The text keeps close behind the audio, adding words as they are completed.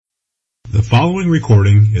The following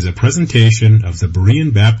recording is a presentation of the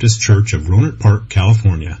Berean Baptist Church of Rohnert Park,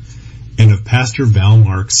 California, and of Pastor Val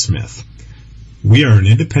Mark Smith. We are an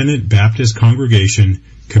independent Baptist congregation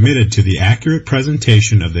committed to the accurate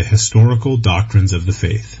presentation of the historical doctrines of the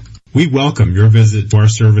faith. We welcome your visit to our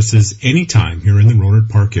services anytime here in the Rohnert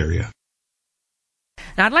Park area.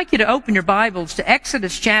 Now I'd like you to open your Bibles to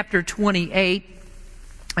Exodus chapter 28,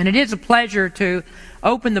 and it is a pleasure to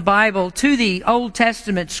open the Bible to the Old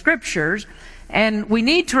Testament Scriptures, and we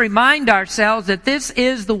need to remind ourselves that this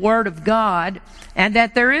is the Word of God, and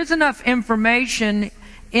that there is enough information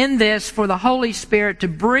in this for the Holy Spirit to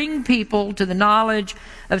bring people to the knowledge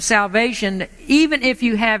of salvation, even if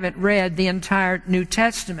you haven't read the entire New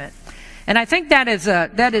Testament. And I think that is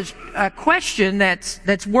a question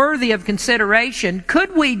that's worthy of consideration.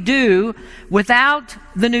 Could we do without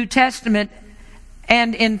the New Testament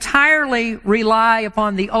and entirely rely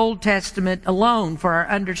upon the Old Testament alone for our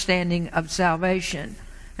understanding of salvation?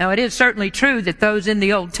 Now, it is certainly true that those in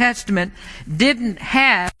the Old Testament didn't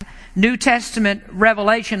have New Testament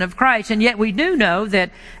revelation of Christ, and yet we do know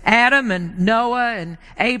that Adam and Noah and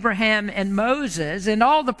Abraham and Moses and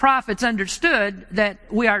all the prophets understood that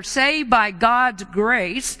we are saved by God's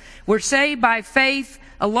grace. We're saved by faith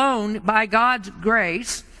alone, by God's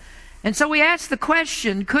grace. And so we ask the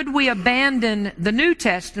question, could we abandon the New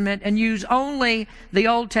Testament and use only the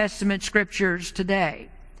Old Testament Scriptures today?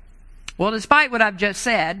 Well, despite what I've just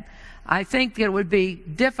said, I think it would be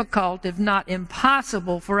difficult, if not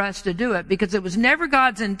impossible, for us to do it, because it was never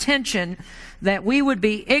God's intention that we would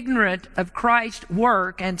be ignorant of Christ's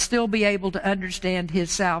work and still be able to understand His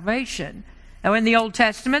salvation. Now, in the Old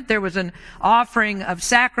Testament, there was an offering of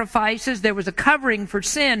sacrifices. There was a covering for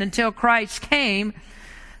sin until Christ came.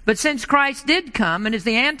 But since Christ did come and is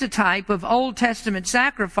the antitype of Old Testament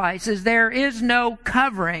sacrifices, there is no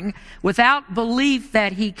covering without belief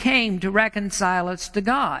that He came to reconcile us to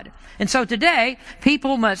God. And so today,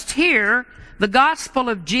 people must hear the gospel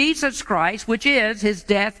of Jesus Christ, which is His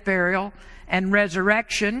death, burial, and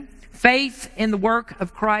resurrection. Faith in the work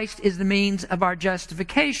of Christ is the means of our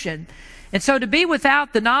justification. And so to be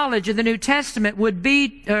without the knowledge of the New Testament would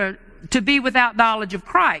be to be without knowledge of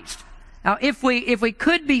Christ. Now, if we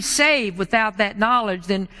could be saved without that knowledge,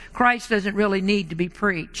 then Christ doesn't really need to be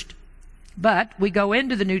preached. But we go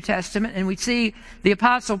into the New Testament and we see the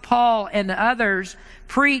Apostle Paul and others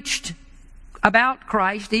preached about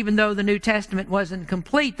Christ, even though the New Testament wasn't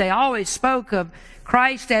complete. They always spoke of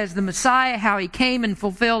Christ as the Messiah, how He came and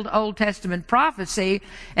fulfilled Old Testament prophecy,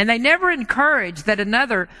 and they never encouraged that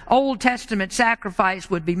another Old Testament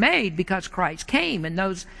sacrifice would be made because Christ came and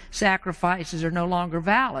those sacrifices are no longer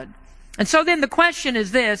valid. And so then the question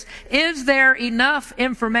is this: is there enough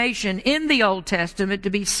information in the Old Testament to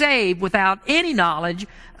be saved without any knowledge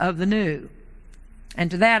of the New?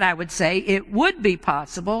 And to that I would say it would be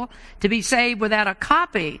possible to be saved without a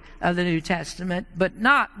copy of the New Testament, but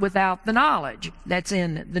not without the knowledge that's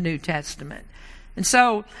in the New Testament. And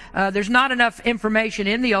so there's not enough information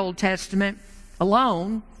in the Old Testament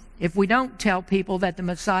alone if we don't tell people that the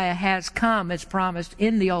Messiah has come as promised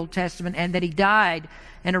in the Old Testament and that He died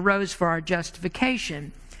and arose for our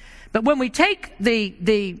justification. But when we take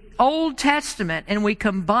the Old Testament and we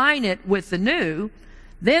combine it with the New,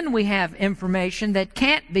 then we have information that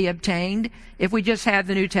can't be obtained if we just have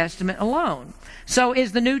the New Testament alone. So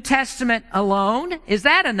is the New Testament alone? Is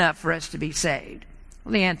that enough for us to be saved?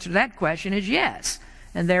 Well, the answer to that question is yes.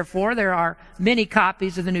 And therefore, there are many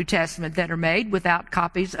copies of the New Testament that are made without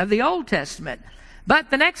copies of the Old Testament.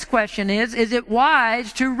 But the next question is it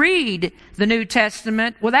wise to read the New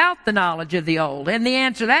Testament without the knowledge of the Old? And the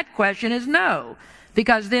answer to that question is no,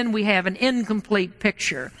 because then we have an incomplete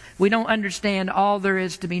picture. We don't understand all there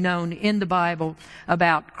is to be known in the Bible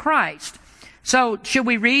about Christ. So, should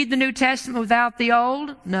we read the New Testament without the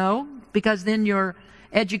Old? No, because then your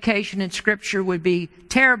education in Scripture would be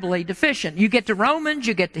terribly deficient. You get to Romans,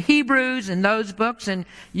 you get to Hebrews and those books, and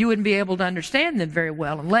you wouldn't be able to understand them very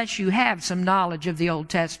well unless you have some knowledge of the Old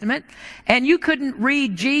Testament. And you couldn't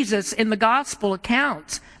read Jesus in the gospel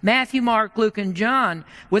accounts, Matthew, Mark, Luke, and John,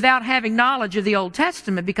 without having knowledge of the Old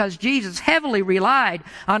Testament, because Jesus heavily relied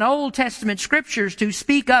on Old Testament Scriptures to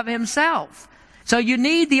speak of Himself. So you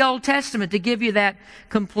need the Old Testament to give you that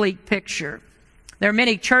complete picture. There are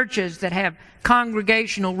many churches that have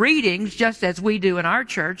congregational readings, just as we do in our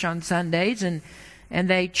church on Sundays, and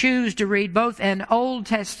they choose to read both an Old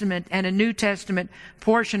Testament and a New Testament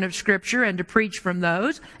portion of Scripture and to preach from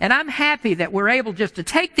those. And I'm happy that we're able just to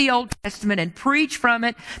take the Old Testament and preach from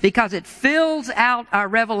it, because it fills out our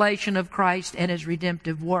revelation of Christ and His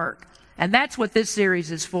redemptive work. And that's what this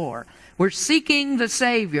series is for. We're seeking the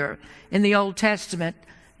Savior in the Old Testament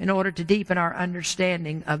in order to deepen our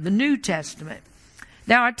understanding of the New Testament.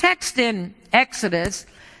 Now, our text in Exodus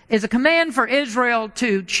is a command for Israel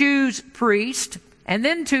to choose priests and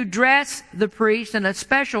then to dress the priest in a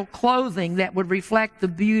special clothing that would reflect the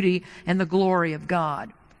beauty and the glory of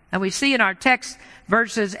God. And we see in our text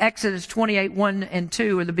verses Exodus 28, 1 and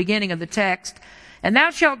 2, or the beginning of the text, "And thou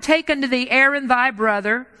shalt take unto thee Aaron thy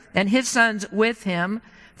brother and his sons with him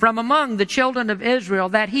from among the children of Israel,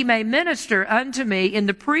 that he may minister unto me in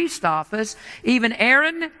the priest office, even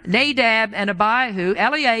Aaron, Nadab, and Abihu,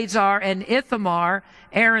 Eleazar, and Ithamar,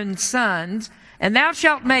 Aaron's sons. And thou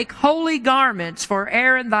shalt make holy garments for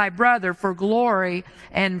Aaron thy brother for glory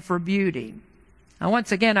and for beauty." Now,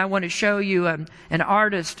 once again, I want to show you an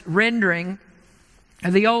artist rendering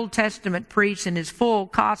of the Old Testament priest in his full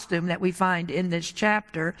costume that we find in this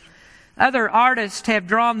chapter. Other artists have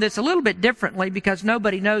drawn this a little bit differently because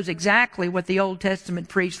nobody knows exactly what the Old Testament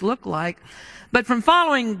priests look like. But from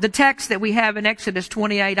following the text that we have in Exodus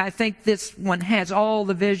 28, I think this one has all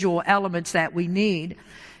the visual elements that we need.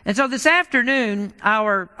 And so this afternoon,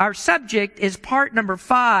 our subject is part number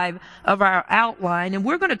 5 of our outline, and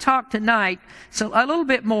we're going to talk tonight a little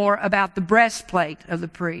bit more about the breastplate of the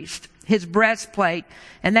priest, his breastplate.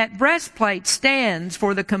 And that breastplate stands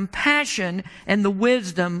for the compassion and the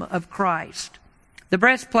wisdom of Christ. The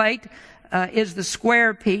breastplate is the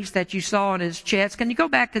square piece that you saw on his chest. Can you go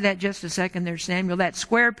back to that just a second there, Samuel? That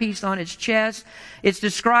square piece on his chest. It's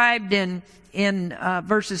described in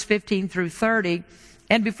verses 15 through 30.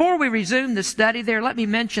 And before we resume the study there, let me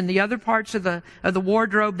mention the other parts of the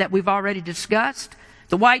wardrobe that we've already discussed.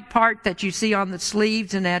 The white part that you see on the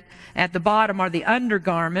sleeves and at the bottom are the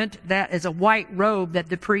undergarment. That is a white robe that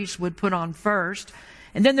the priest would put on first.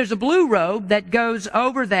 And then there's a blue robe that goes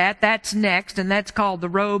over that. That's next, and that's called the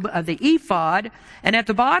robe of the ephod. And at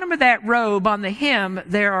the bottom of that robe on the hem,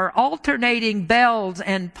 there are alternating bells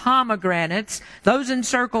and pomegranates. Those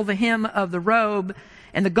encircle the hem of the robe.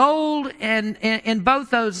 And the gold in both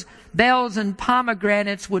those bells and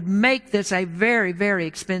pomegranates would make this a very, very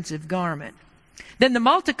expensive garment. Then the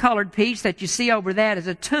multicolored piece that you see over that is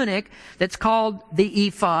a tunic that's called the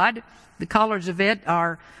ephod. The colors of it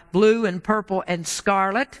are blue and purple and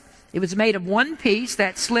scarlet. It was made of one piece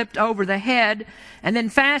that slipped over the head and then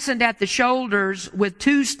fastened at the shoulders with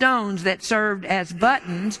 2 stones that served as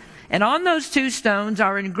buttons. And on those 2 stones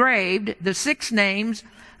are engraved the 6 names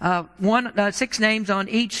 6 names on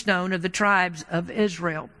each stone of the tribes of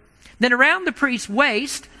Israel. Then around the priest's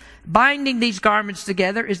waist, binding these garments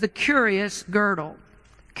together, is the curious girdle.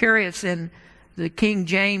 Curious in the King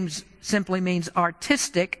James simply means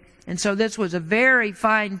artistic. And so this was a very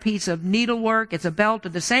fine piece of needlework. It's a belt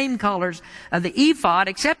of the same colors of the ephod,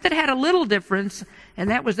 except it had a little difference, and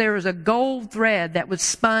that was there was a gold thread that was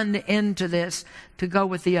spun into this to go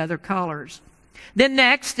with the other colors. Then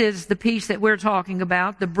next is the piece that we're talking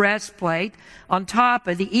about, the breastplate. On top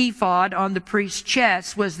of the ephod, on the priest's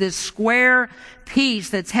chest, was this square piece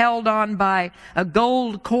that's held on by a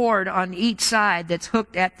gold cord on each side that's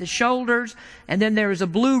hooked at the shoulders. And then there is a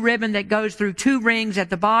blue ribbon that goes through 2 rings at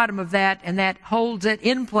the bottom of that, and that holds it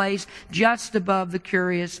in place just above the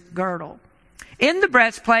curious girdle. In the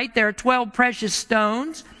breastplate, there are 12 precious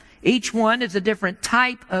stones. Each one is a different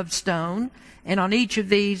type of stone. And on each of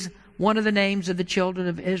these, one of the names of the children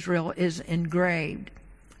of Israel is engraved.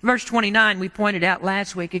 Verse 29, we pointed out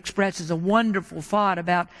last week, expresses a wonderful thought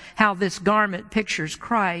about how this garment pictures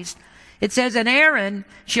Christ. It says, "And Aaron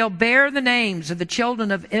shall bear the names of the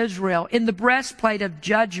children of Israel in the breastplate of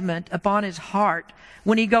judgment upon his heart,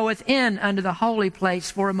 when he goeth in unto the holy place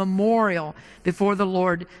for a memorial before the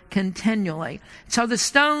Lord continually." So the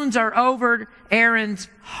stones are over Aaron's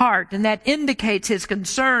heart, and that indicates his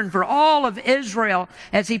concern for all of Israel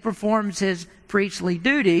as he performs his priestly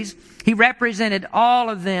duties. He represented all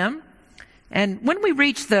of them. And when we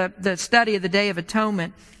reach the study of the Day of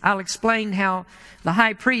Atonement, I'll explain how the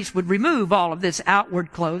high priest would remove all of this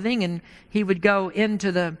outward clothing, and he would go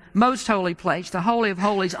into the most holy place, the Holy of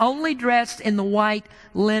Holies, only dressed in the white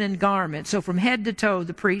linen garment. So from head to toe,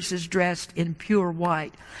 the priest is dressed in pure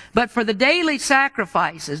white. But for the daily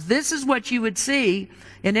sacrifices, this is what you would see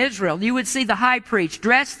in Israel. You would see the high priest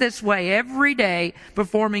dressed this way every day,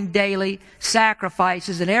 performing daily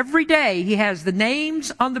sacrifices. And every day he has the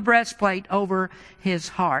names on the breastplate over his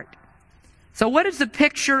heart. So what is the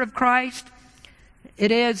picture of Christ?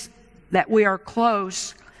 It is that we are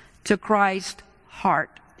close to Christ's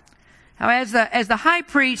heart. Now, as the high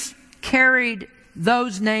priest carried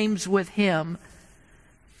those names with him,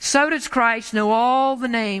 so does Christ know all the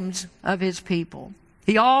names of his people.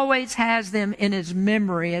 He always has them in his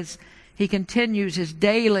memory as he continues his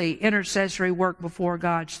daily intercessory work before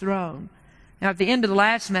God's throne. Now, at the end of the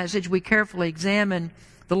last message, we carefully examined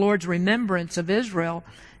the Lord's remembrance of Israel,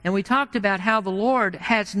 and we talked about how the Lord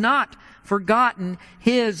has not forgotten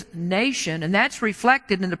His nation, and that's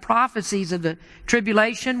reflected in the prophecies of the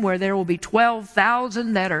tribulation, where there will be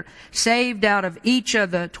 12,000 that are saved out of each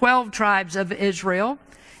of the 12 tribes of Israel.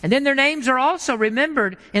 And then their names are also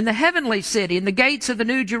remembered in the heavenly city, in the gates of the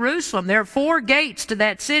New Jerusalem. There are 4 gates to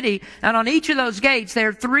that city, and on each of those gates there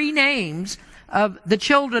are 3 names of the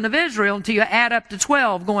children of Israel until you add up to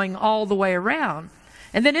 12 going all the way around.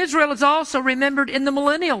 And then Israel is also remembered in the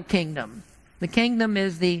millennial kingdom. The kingdom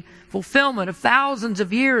is the fulfillment of thousands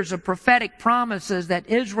of years of prophetic promises that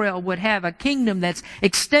Israel would have a kingdom that's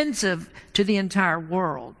extensive to the entire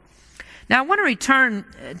world. Now I want to return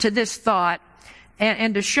to this thought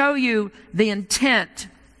and to show you the intent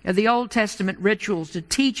of the Old Testament rituals to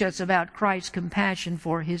teach us about Christ's compassion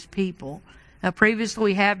for His people. Now, previously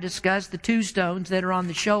we have discussed the 2 stones that are on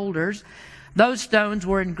the shoulders. Those stones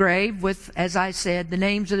were engraved with, as I said, the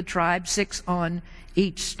names of the tribes, 6 on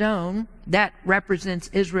each stone. That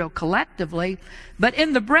represents Israel collectively. But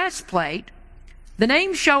in the breastplate, the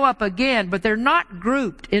names show up again, but they're not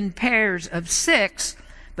grouped in pairs of 6,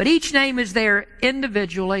 but each name is there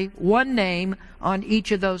individually, 1 name on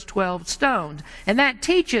each of those 12 stones. And that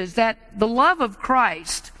teaches that the love of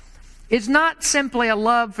Christ is not simply a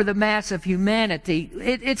love for the mass of humanity.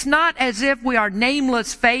 It's not as if we are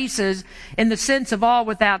nameless faces in the sense of all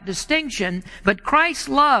without distinction, but Christ's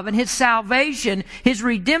love and His salvation, His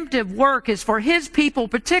redemptive work is for His people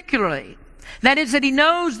particularly. That is, that He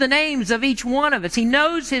knows the names of each one of us. He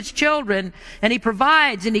knows His children, and He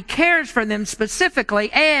provides and He cares for them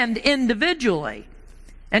specifically and individually.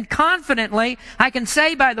 And confidently, I can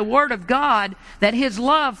say by the Word of God that His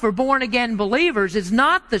love for born-again believers is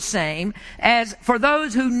not the same as for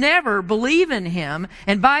those who never believe in Him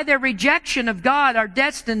and by their rejection of God are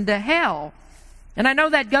destined to hell. And I know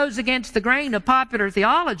that goes against the grain of popular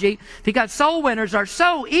theology because soul winners are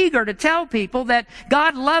so eager to tell people that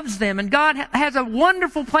God loves them and God has a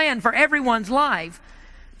wonderful plan for everyone's life.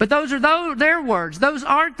 But those are their words. Those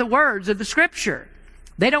aren't the words of the Scripture.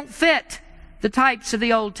 They don't fit the types of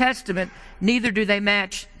the Old Testament, neither do they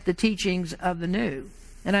match the teachings of the New.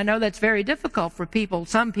 And I know that's very difficult for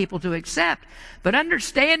some people to accept, but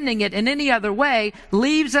understanding it in any other way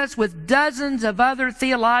leaves us with dozens of other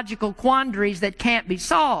theological quandaries that can't be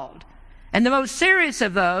solved. And the most serious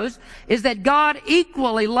of those is that God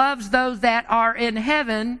equally loves those that are in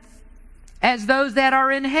heaven as those that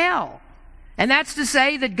are in hell. And that's to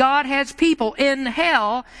say that God has people in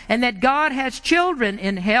hell and that God has children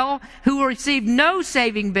in hell who will receive no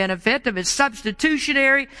saving benefit of His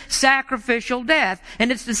substitutionary sacrificial death.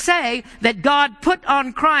 And it's to say that God put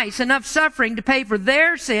on Christ enough suffering to pay for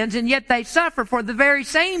their sins, and yet they suffer for the very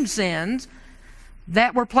same sins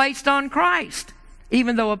that were placed on Christ,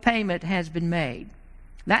 even though a payment has been made.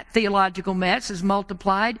 That theological mess is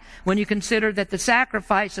multiplied when you consider that the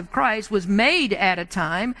sacrifice of Christ was made at a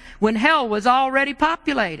time when hell was already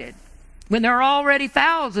populated, when there were already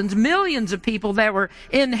thousands, millions of people that were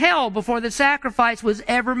in hell before the sacrifice was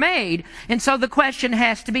ever made. And so the question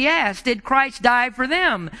has to be asked, did Christ die for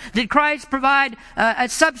them? Did Christ provide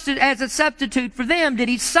as a substitute for them? Did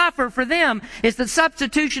He suffer for them? Is the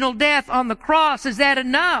substitutional death on the cross, is that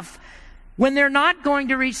enough? When they're not going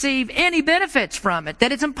to receive any benefits from it,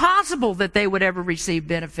 that it's impossible that they would ever receive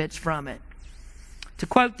benefits from it. To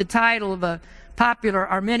quote the title of a popular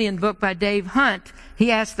Arminian book by Dave Hunt, he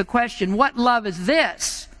asked the question, what love is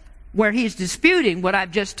this? Where he's disputing what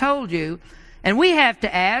I've just told you. And we have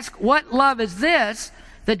to ask, what love is this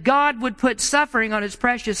that God would put suffering on His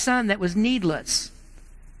precious Son that was needless?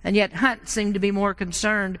 And yet Hunt seemed to be more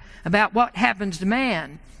concerned about what happens to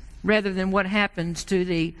man rather than what happens to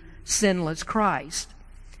the sinless Christ.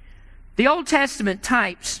 The Old Testament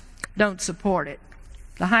types don't support it.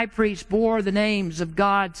 The high priest bore the names of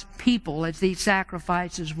God's people as these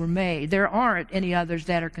sacrifices were made. There aren't any others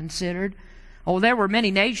that are considered. Oh, there were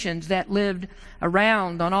many nations that lived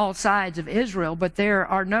around on all sides of Israel, but there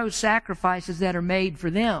are no sacrifices that are made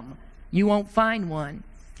for them. You won't find one.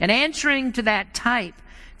 And answering to that type,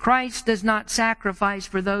 Christ does not sacrifice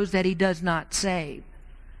for those that He does not save.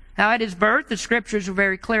 Now, at His birth, the Scriptures are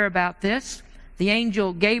very clear about this. The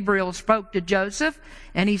angel Gabriel spoke to Joseph,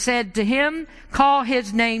 and he said to him, call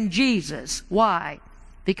his name Jesus. Why?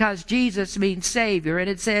 Because Jesus means Savior. And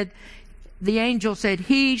it said, the angel said,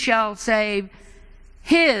 He shall save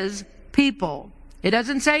His people. It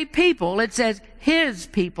doesn't say people, it says His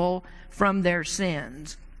people from their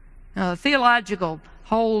sins. Now, the theological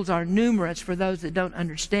holes are numerous for those that don't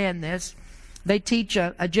understand this. They teach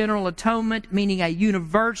a general atonement, meaning a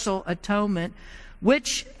universal atonement,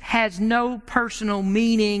 which has no personal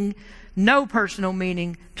meaning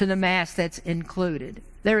to the Mass that's included.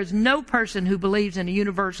 There is no person who believes in a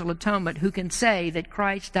universal atonement who can say that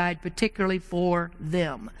Christ died particularly for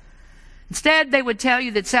them. Instead, they would tell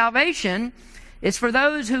you that salvation is for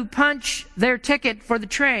those who punch their ticket for the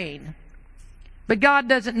train. But God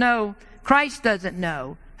doesn't know, Christ doesn't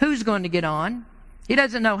know who's going to get on. He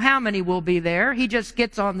doesn't know how many will be there. He just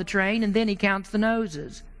gets on the train and then he counts the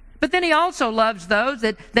noses. But then he also loves those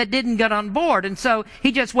that didn't get on board. And so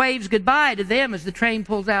he just waves goodbye to them as the train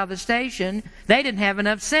pulls out of the station. They didn't have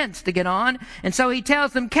enough sense to get on. And so he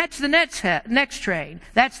tells them, catch the next train.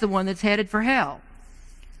 That's the one that's headed for hell.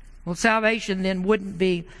 Well, salvation then wouldn't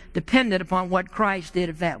be dependent upon what Christ did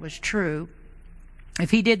if that was true.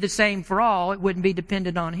 If he did the same for all, it wouldn't be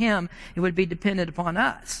dependent on him. It would be dependent upon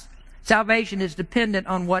us. Salvation is dependent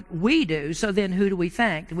on what we do. So then who do we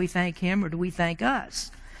thank? Do we thank him or do we thank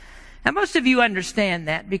us? Now, most of you understand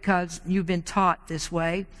that because you've been taught this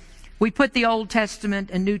way. We put the Old Testament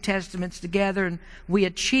and New Testaments together and we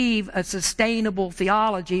achieve a sustainable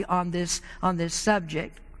theology on this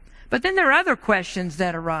subject. But then there are other questions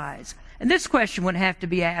that arise. And this question would have to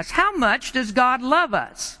be asked, how much does God love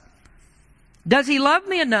us? Does he love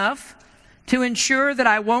me enough to ensure that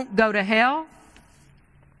I won't go to hell?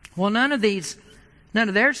 Well, none of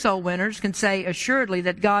their soul winners can say assuredly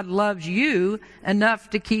that God loves you enough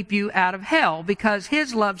to keep you out of hell, because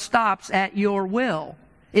his love stops at your will.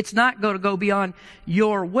 It's not going to go beyond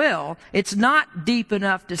your will. It's not deep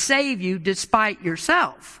enough to save you despite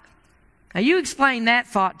yourself. Now, you explain that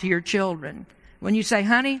thought to your children. When you say,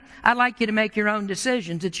 honey, I'd like you to make your own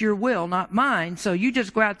decisions. It's your will, not mine. So you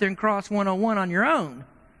just go out there and cross 101 on your own.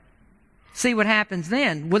 See what happens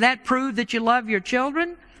then. Will that prove that you love your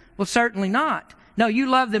children? Well, certainly not. No, you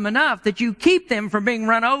love them enough that you keep them from being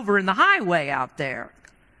run over in the highway out there.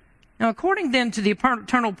 Now, according then to the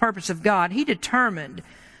eternal purpose of God, he determined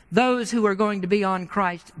those who are going to be on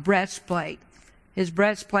Christ's breastplate. His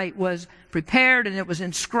breastplate was prepared and it was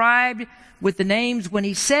inscribed with the names when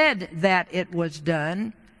he said that it was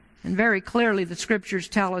done. And very clearly the scriptures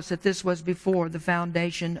tell us that this was before the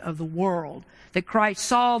foundation of the world, that Christ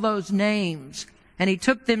saw those names and he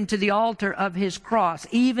took them to the altar of his cross,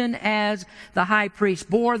 even as the high priest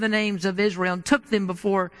bore the names of Israel and took them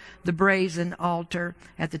before the brazen altar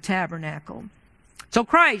at the tabernacle. So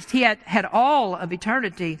Christ, he had all of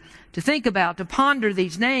eternity to think about, to ponder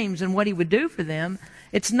these names and what he would do for them.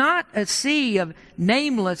 It's not a sea of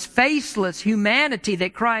nameless, faceless humanity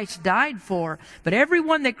that Christ died for, but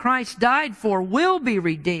everyone that Christ died for will be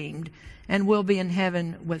redeemed and will be in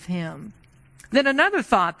heaven with him. Then another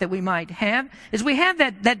thought that we might have is we have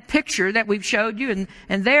that picture that we've showed you,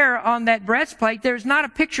 and there on that breastplate, there's not a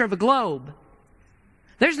picture of a globe.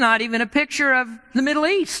 There's not even a picture of the Middle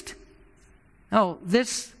East. Oh,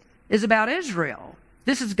 this is about Israel.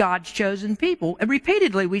 This is God's chosen people. And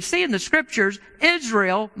repeatedly we see in the scriptures,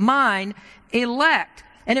 Israel, mine, elect.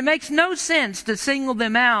 And it makes no sense to single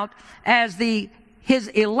them out as his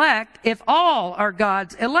elect if all are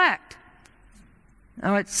God's elect.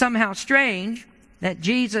 Now, it's somehow strange that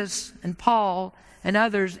Jesus and Paul and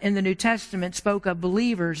others in the New Testament spoke of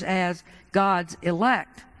believers as God's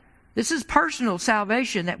elect. This is personal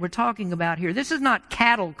salvation that we're talking about here. This is not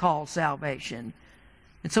cattle call salvation.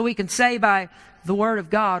 And so we can say by the Word of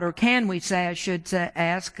God, or can we say, I should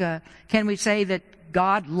ask, can we say that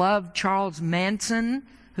God loved Charles Manson,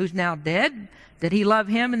 who's now dead? Did he love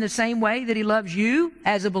him in the same way that he loves you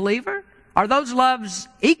as a believer? Are those loves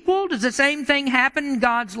equal? Does the same thing happen in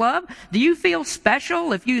God's love? Do you feel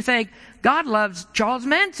special if you think God loves Charles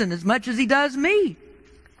Manson as much as he does me?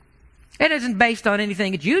 It isn't based on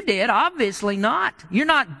anything that you did. Obviously not. You're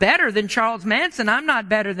not better than Charles Manson. I'm not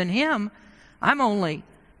better than him. I'm only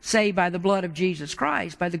saved by the blood of Jesus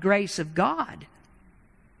Christ, by the grace of God.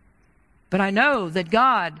 But I know that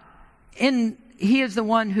God, he is the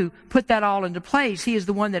one who put that all into place. He is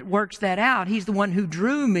the one that works that out. He's the one who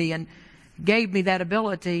drew me and gave me that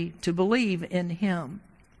ability to believe in him.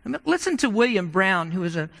 Listen to William Brown, who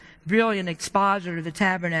is a brilliant expositor of the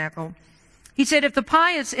tabernacle. He said, if the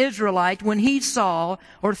pious Israelite, when he saw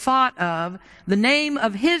or thought of the name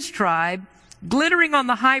of his tribe glittering on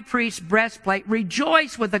the high priest's breastplate,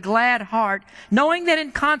 rejoiced with a glad heart, knowing that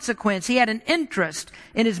in consequence he had an interest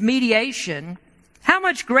in his mediation, how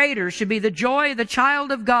much greater should be the joy of the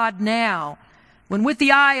child of God now, when with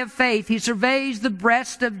the eye of faith he surveys the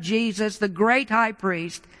breast of Jesus, the great high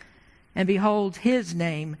priest, and beholds his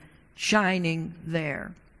name shining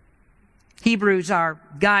there. Hebrews, our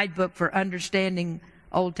guidebook for understanding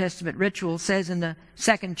Old Testament rituals, says in the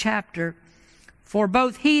 2nd chapter, for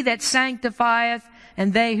both he that sanctifieth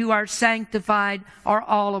and they who are sanctified are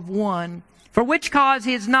all of one. For which cause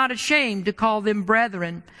he is not ashamed to call them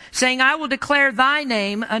brethren, saying, I will declare thy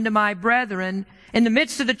name unto my brethren. In the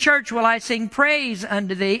midst of the church will I sing praise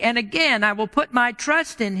unto thee. And again I will put my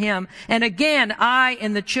trust in him. And again I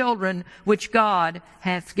and the children which God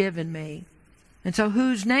hath given me. And so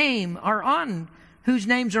whose names are on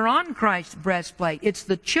Christ's breastplate? It's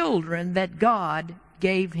the children that God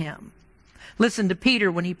gave him. Listen to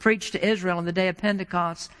Peter when he preached to Israel on the day of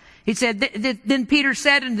Pentecost. He said, Then Peter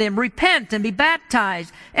said unto them, Repent and be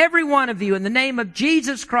baptized, every one of you, in the name of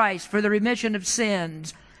Jesus Christ for the remission of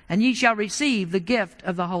sins, and ye shall receive the gift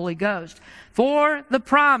of the Holy Ghost. For the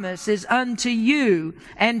promise is unto you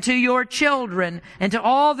and to your children and to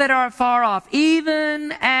all that are far off,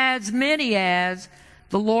 even as many as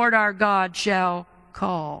the Lord our God shall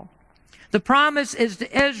call. The promise is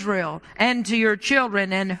to Israel and to your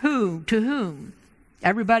children, and who? To whom?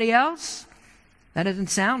 Everybody else? That doesn't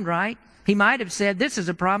sound right. He might have said this is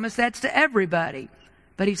a promise that's to everybody.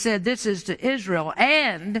 But he said this is to Israel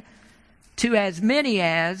and to as many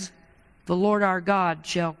as the Lord our God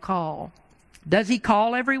shall call. Does he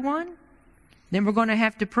call everyone? Then we're going to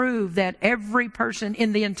have to prove that every person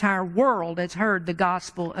in the entire world has heard the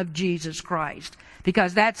gospel of Jesus Christ.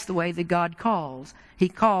 Because that's the way that God calls. He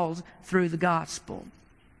calls through the gospel.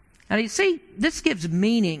 Now you see, this gives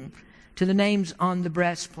meaning to the names on the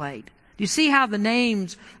breastplate. Do you see how the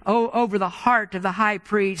names over the heart of the high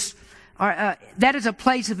priest are, that is a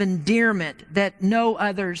place of endearment that no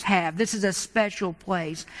others have. This is a special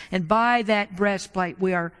place. And by that breastplate,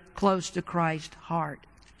 we are close to Christ's heart.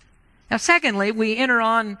 Now, secondly, we enter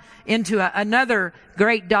on into another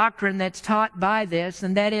great doctrine that's taught by this,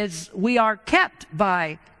 and that is we are kept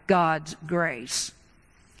by God's grace.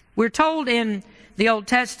 We're told in the Old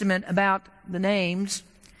Testament about the names,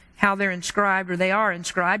 how they're inscribed, or they are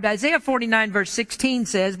inscribed. Isaiah 49 verse 16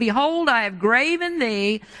 says, Behold, I have graven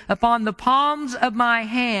thee upon the palms of my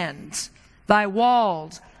hands. Thy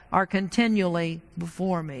walls are continually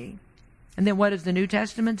before me. And then what does the New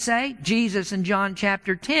Testament say? Jesus in John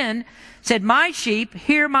chapter 10 said, My sheep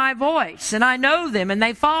hear my voice, and I know them, and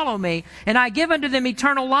they follow me, and I give unto them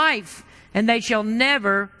eternal life, and they shall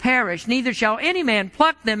never perish, neither shall any man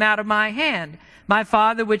pluck them out of my hand. My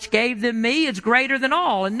Father which gave them me is greater than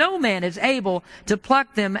all, and no man is able to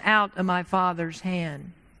pluck them out of my Father's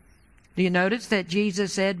hand. Do you notice that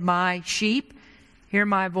Jesus said, My sheep hear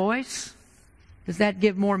my voice? Does that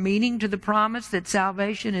give more meaning to the promise that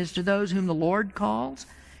salvation is to those whom the Lord calls?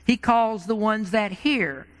 He calls the ones that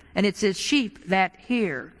hear, and it's his sheep that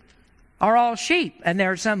hear. Are all sheep? And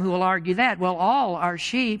there are some who will argue that. Well, all are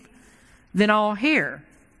sheep, then all hear.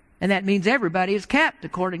 And that means everybody is kept,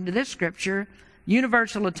 according to this scripture.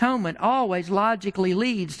 Universal atonement always logically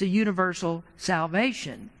leads to universal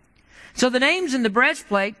salvation. So the names in the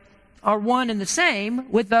breastplate are one and the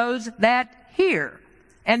same with those that hear.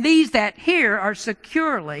 And these that hear are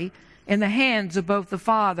securely in the hands of both the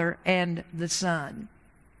Father and the Son.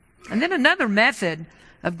 And then another method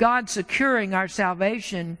of God securing our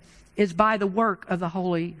salvation is by the work of the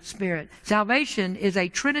Holy Spirit. Salvation is a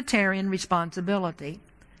Trinitarian responsibility.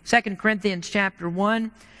 2 Corinthians chapter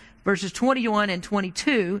 1, verses 21 and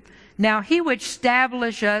 22. Now he which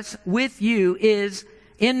established us with you is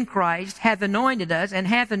in Christ, hath anointed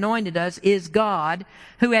us is God,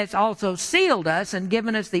 who has also sealed us and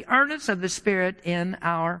given us the earnest of the Spirit in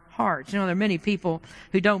our hearts. You know, there are many people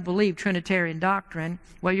who don't believe Trinitarian doctrine.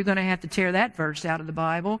 Well, you're going to have to tear that verse out of the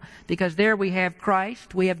Bible, because there we have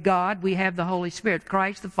Christ, we have God, we have the Holy Spirit.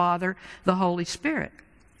 Christ, the Father, the Holy Spirit.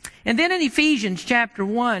 And then in Ephesians chapter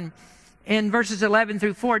 1, in verses 11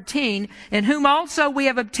 through 14, in whom also we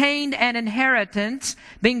have obtained an inheritance,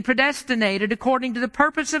 being predestinated according to the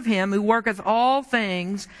purpose of him who worketh all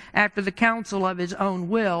things after the counsel of his own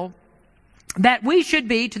will, that we should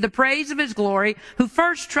be to the praise of his glory, who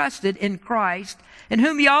first trusted in Christ, in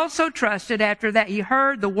whom ye also trusted after that ye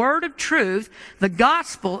heard the word of truth, the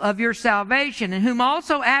gospel of your salvation, in whom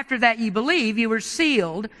also after that ye believe, ye were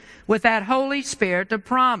sealed with that Holy Spirit of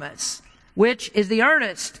promise, which is the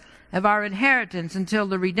earnest of our inheritance until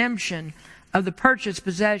the redemption of the purchased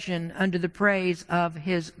possession unto the praise of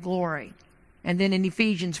his glory. And then in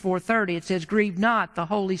Ephesians 4:30 it says, Grieve not the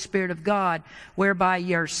Holy Spirit of God, whereby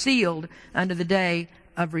ye are sealed unto the day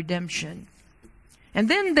of redemption. And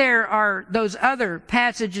then there are those other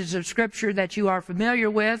passages of Scripture that you are familiar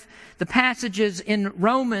with, the passages in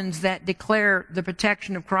Romans that declare the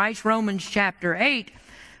protection of Christ, Romans chapter 8,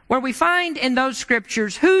 where we find in those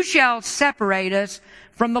Scriptures, who shall separate us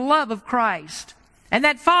from the love of Christ? And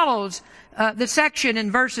that follows the section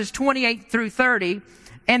in verses 28 through 30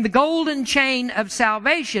 and the golden chain of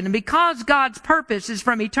salvation. And because God's purpose is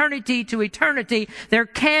from eternity to eternity, there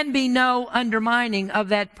can be no undermining of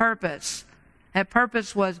that purpose. That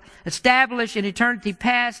purpose was established in eternity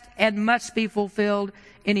past and must be fulfilled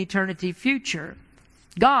in eternity future.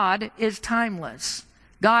 God is timeless.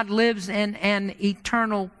 God lives in an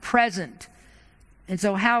eternal present. And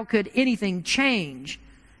so how could anything change?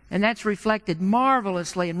 And that's reflected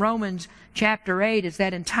marvelously in Romans chapter 8, as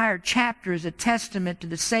that entire chapter is a testament to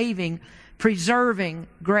the saving, preserving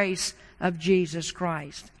grace of Jesus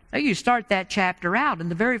Christ. Now you start that chapter out,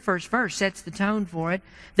 and the very first verse sets the tone for it.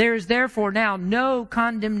 There is therefore now no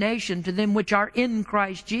condemnation to them which are in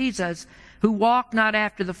Christ Jesus, who walk not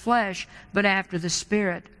after the flesh, but after the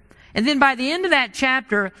Spirit. And then by the end of that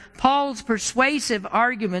chapter, Paul's persuasive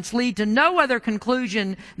arguments lead to no other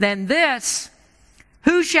conclusion than this: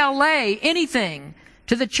 who shall lay anything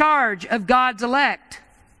to the charge of God's elect?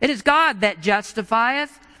 It is God that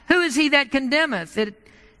justifieth. Who is he that condemneth? It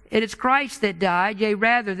is Christ that died, yea,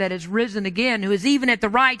 rather that is risen again, who is even at the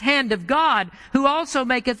right hand of God, who also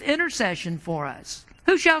maketh intercession for us.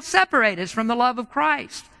 Who shall separate us from the love of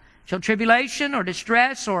Christ? Shall tribulation or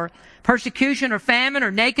distress or persecution or famine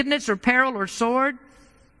or nakedness or peril or sword?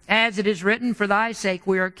 As it is written, for thy sake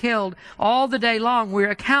we are killed. All the day long we are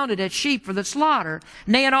accounted as sheep for the slaughter.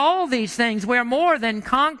 Nay, in all these things we are more than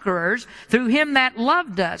conquerors through him that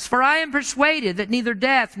loved us. For I am persuaded that neither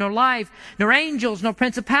death, nor life, nor angels, nor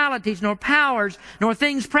principalities, nor powers, nor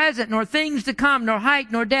things present, nor things to come, nor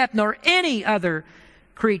height, nor depth, nor any other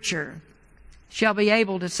creature shall be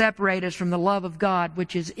able to separate us from the love of God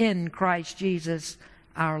which is in Christ Jesus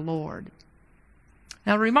our Lord.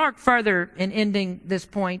 Now, remark further in ending this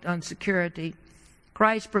point on security.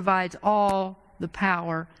 Christ provides all the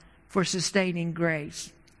power for sustaining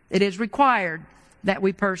grace. It is required that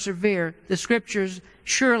we persevere. The Scriptures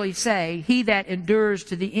surely say, he that endures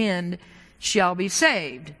to the end shall be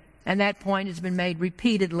saved. And that point has been made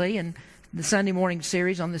repeatedly in the Sunday morning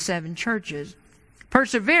series on the 7 churches.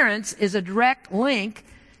 Perseverance is a direct link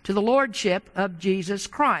to the lordship of Jesus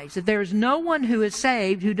Christ. That there is no one who is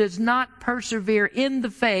saved who does not persevere in the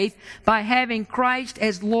faith by having Christ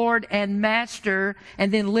as Lord and Master,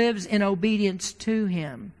 and then lives in obedience to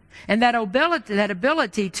him. And that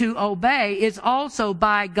ability to obey is also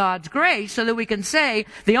by God's grace, so that we can say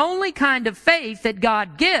the only kind of faith that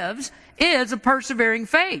God gives is a persevering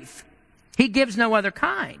faith. He gives no other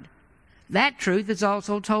kind. That truth is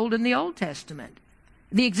also told in the Old Testament.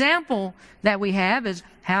 The example that we have is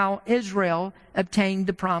how Israel obtained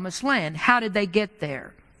the promised land. How did they get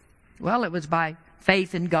there? Well, it was by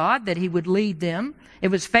faith in God that he would lead them. It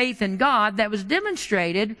was faith in God that was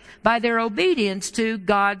demonstrated by their obedience to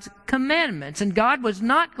God's commandments. And God was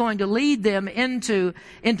not going to lead them into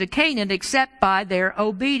Canaan except by their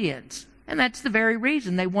obedience. And that's the very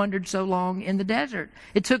reason they wandered so long in the desert.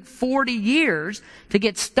 It took 40 years to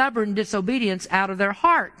get stubborn disobedience out of their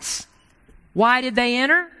hearts. Why did they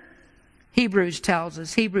enter? Hebrews tells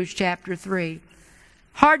us, Hebrews chapter 3.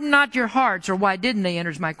 Harden not your hearts, or why didn't they enter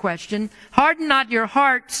is my question. Harden not your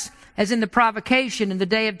hearts as in the provocation in the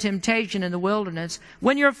day of temptation in the wilderness,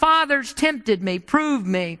 when your fathers tempted me, proved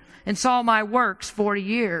me, and saw my works 40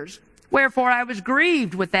 years. Wherefore I was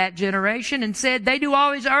grieved with that generation, and said, they do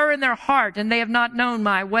always err in their heart, and they have not known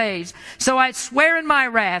my ways. So I swear in my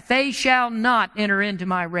wrath, they shall not enter into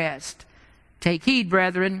my rest. Take heed,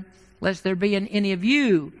 brethren, lest there be in any of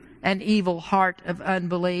you an evil heart of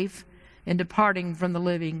unbelief in departing from the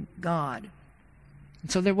living God.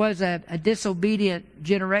 And so there was a disobedient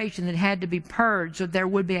generation that had to be purged, so there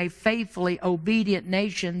would be a faithfully obedient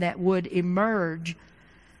nation that would emerge.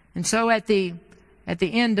 And so at the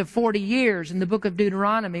end of 40 years in the book of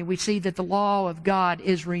Deuteronomy, we see that the law of God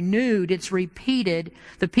is renewed. It's repeated.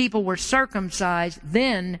 The people were circumcised.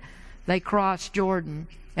 Then they crossed Jordan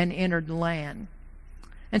and entered the land.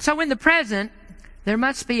 And so in the present, there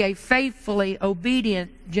must be a faithfully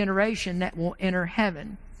obedient generation that will enter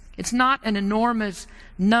heaven. It's not an enormous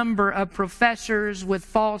number of professors with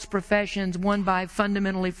false professions won by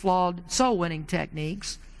fundamentally flawed soul-winning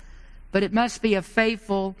techniques, but it must be a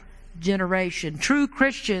faithful generation. True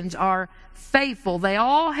Christians are faithful. They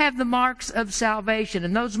all have the marks of salvation,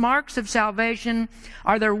 and those marks of salvation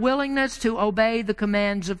are their willingness to obey the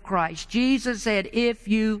commands of Christ. Jesus said, if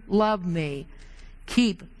you love me,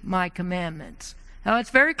 keep my commandments. Now,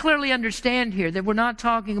 let's very clearly understand here that we're not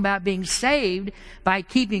talking about being saved by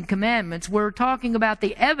keeping commandments. We're talking about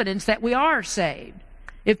the evidence that we are saved.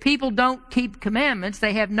 If people don't keep commandments,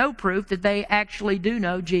 they have no proof that they actually do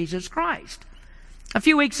know Jesus Christ. A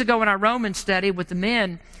few weeks ago in our Roman study with the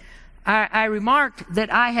men, I remarked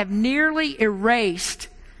that I have nearly erased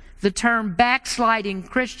the term backsliding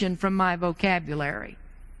Christian from my vocabulary.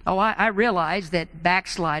 Oh, I realize that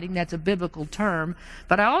backsliding, that's a biblical term,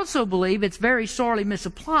 but I also believe it's very sorely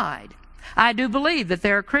misapplied. I do believe that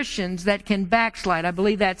there are Christians that can backslide. I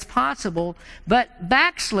believe that's possible. But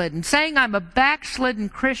backslidden, saying I'm a backslidden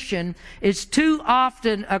Christian, is too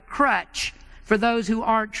often a crutch for those who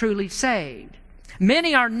aren't truly saved.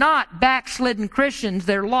 Many are not backslidden Christians.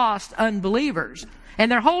 They're lost unbelievers.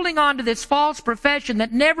 And they're holding on to this false profession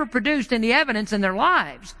that never produced any evidence in their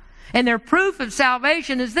lives. And their proof of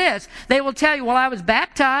salvation is this. They will tell you, well, I was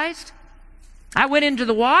baptized. I went into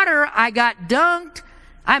the water. I got dunked.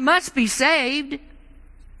 I must be saved.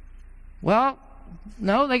 Well,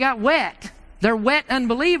 no, they got wet. They're wet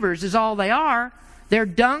unbelievers is all they are. They're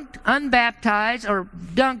dunked, unbaptized, or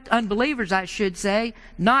dunked unbelievers, I should say,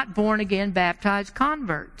 not born-again baptized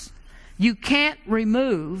converts. You can't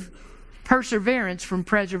remove perseverance from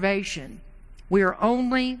preservation. We are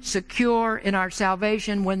only secure in our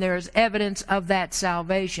salvation when there is evidence of that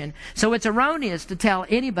salvation. So it's erroneous to tell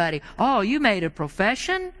anybody, oh, you made a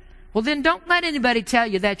profession? Well, then don't let anybody tell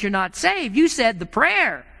you that you're not saved. You said the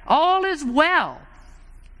prayer. All is well.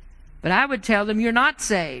 But I would tell them you're not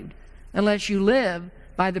saved unless you live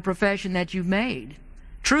by the profession that you've made.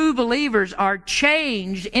 True believers are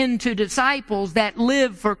changed into disciples that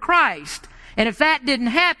live for Christ. And if that didn't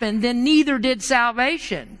happen, then neither did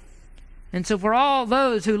salvation. And so for all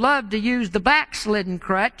those who love to use the backslidden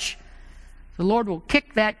crutch, the Lord will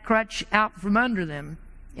kick that crutch out from under them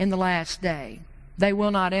in the last day. They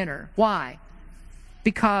will not enter. Why?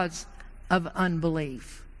 Because of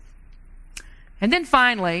unbelief. And then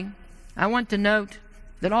finally, I want to note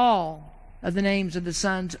that all of the names of the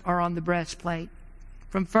sons are on the breastplate.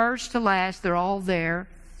 From first to last, they're all there.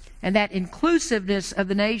 And that inclusiveness of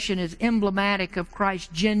the nation is emblematic of Christ's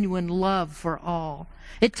genuine love for all.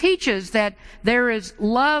 It teaches that there is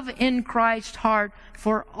love in Christ's heart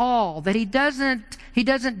for all, that He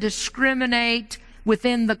doesn't discriminate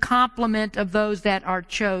within the complement of those that are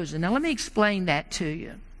chosen. Now let me explain that to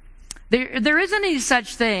you. There isn't any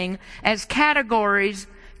such thing as categories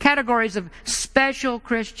of special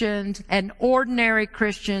Christians and ordinary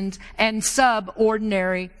Christians and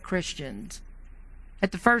subordinary Christians.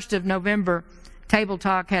 At the 1st of November, Table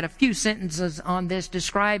Talk had a few sentences on this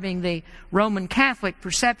describing the Roman Catholic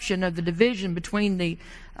perception of the division between the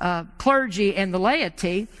clergy and the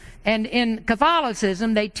laity. And in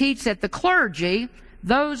Catholicism, they teach that the clergy,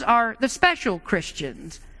 those are the special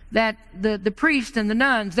Christians, that the priests and the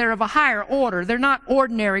nuns, they're of a higher order. They're not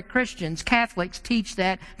ordinary Christians. Catholics teach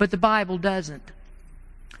that, but the Bible doesn't.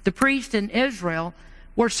 The priests in Israel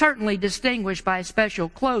were certainly distinguished by special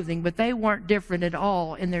clothing, but they weren't different at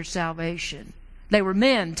all in their salvation. They were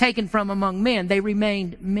men taken from among men. They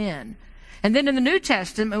remained men. And then in the New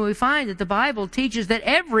Testament, we find that the Bible teaches that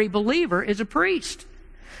every believer is a priest.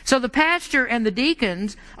 So the pastor and the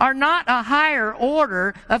deacons are not a higher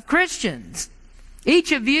order of Christians.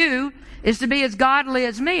 Each of you is to be as godly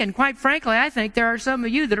as me. And quite frankly, I think there are some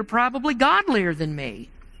of you that are probably godlier than me.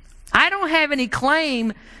 I don't have any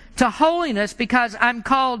claim to holiness because I'm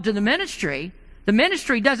called to the ministry. The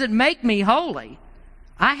ministry doesn't make me holy.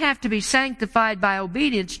 I have to be sanctified by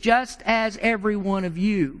obedience just as every one of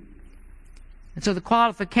you. And so the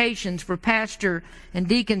qualifications for pastor and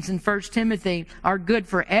deacons in 1 Timothy are good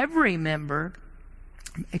for every member,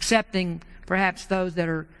 excepting perhaps those that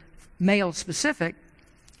are male specific.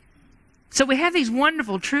 So we have these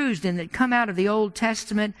wonderful truths then that come out of the Old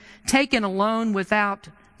Testament, taken alone without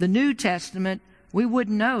the New Testament. We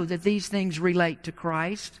wouldn't know that these things relate to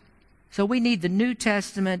Christ. So we need the New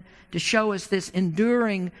Testament to show us this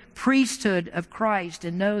enduring priesthood of Christ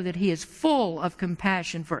and know that He is full of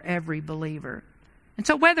compassion for every believer. And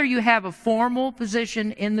so whether you have a formal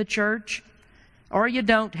position in the church or you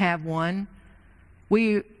don't have one,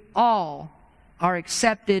 we all are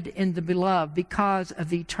accepted in the beloved because of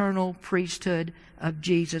the eternal priesthood of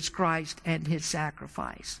Jesus Christ and His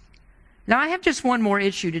sacrifice. Now, I have just one more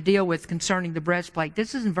issue to deal with concerning the breastplate.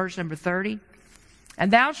 This is in verse number 30. And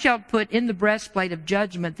thou shalt put in the breastplate of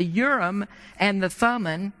judgment the Urim and the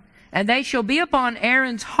Thummim, and they shall be upon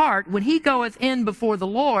Aaron's heart when he goeth in before the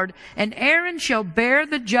Lord, and Aaron shall bear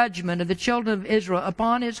the judgment of the children of Israel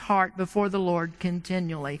upon his heart before the Lord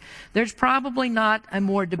continually. There's probably not a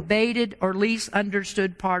more debated or least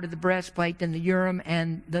understood part of the breastplate than the Urim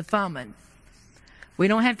and the Thummim. We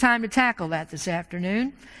don't have time to tackle that this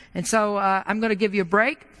afternoon. And so I'm going to give you a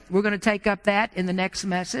break. We're going to take up that in the next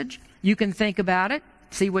message. You can think about it,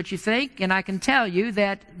 see what you think, and I can tell you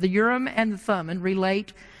that the Urim and the Thummim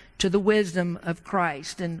relate to the wisdom of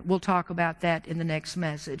Christ. And we'll talk about that in the next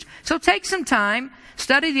message. So take some time,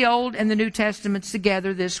 study the Old and the New Testaments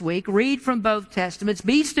together this week. Read from both Testaments.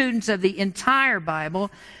 Be students of the entire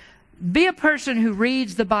Bible. Be a person who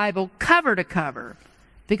reads the Bible cover to cover,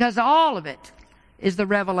 because all of it is the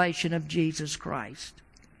revelation of Jesus Christ.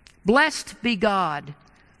 Blessed be God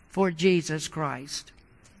for Jesus Christ.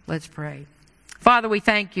 Let's pray. Father, we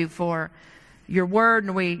thank you for your word,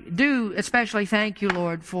 and we do especially thank you,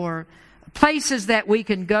 Lord, for places that we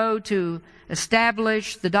can go to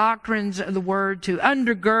establish the doctrines of the word, to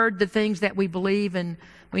undergird the things that we believe. And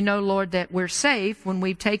we know, Lord, that we're safe when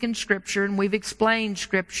we've taken Scripture and we've explained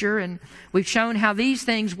Scripture and we've shown how these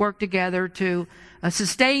things work together to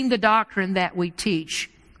sustain the doctrine that we teach.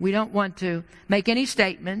 We don't want to make any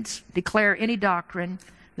statements, declare any doctrine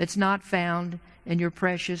that's not found in your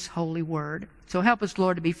precious holy word. So help us,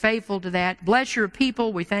 Lord, to be faithful to that. Bless your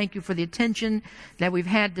people. We thank you for the attention that we've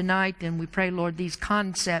had tonight, and we pray, Lord, these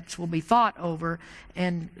concepts will be thought over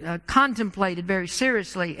and contemplated very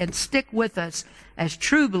seriously and stick with us as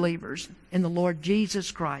true believers in the Lord Jesus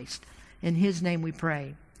Christ. In His name we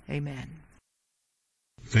pray. Amen.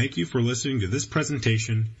 Thank you for listening to this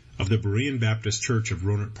presentation of the Berean Baptist Church of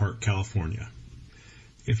Rohnert Park, California.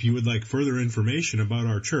 If you would like further information about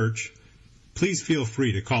our church, please feel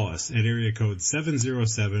free to call us at area code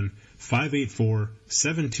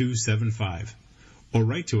 707-584-7275 or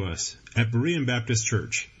write to us at Berean Baptist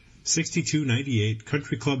Church, 6298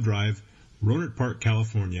 Country Club Drive, Rohnert Park,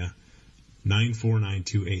 California,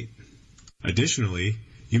 94928. Additionally,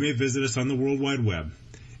 you may visit us on the World Wide Web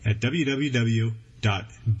at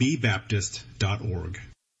www.bbaptist.org.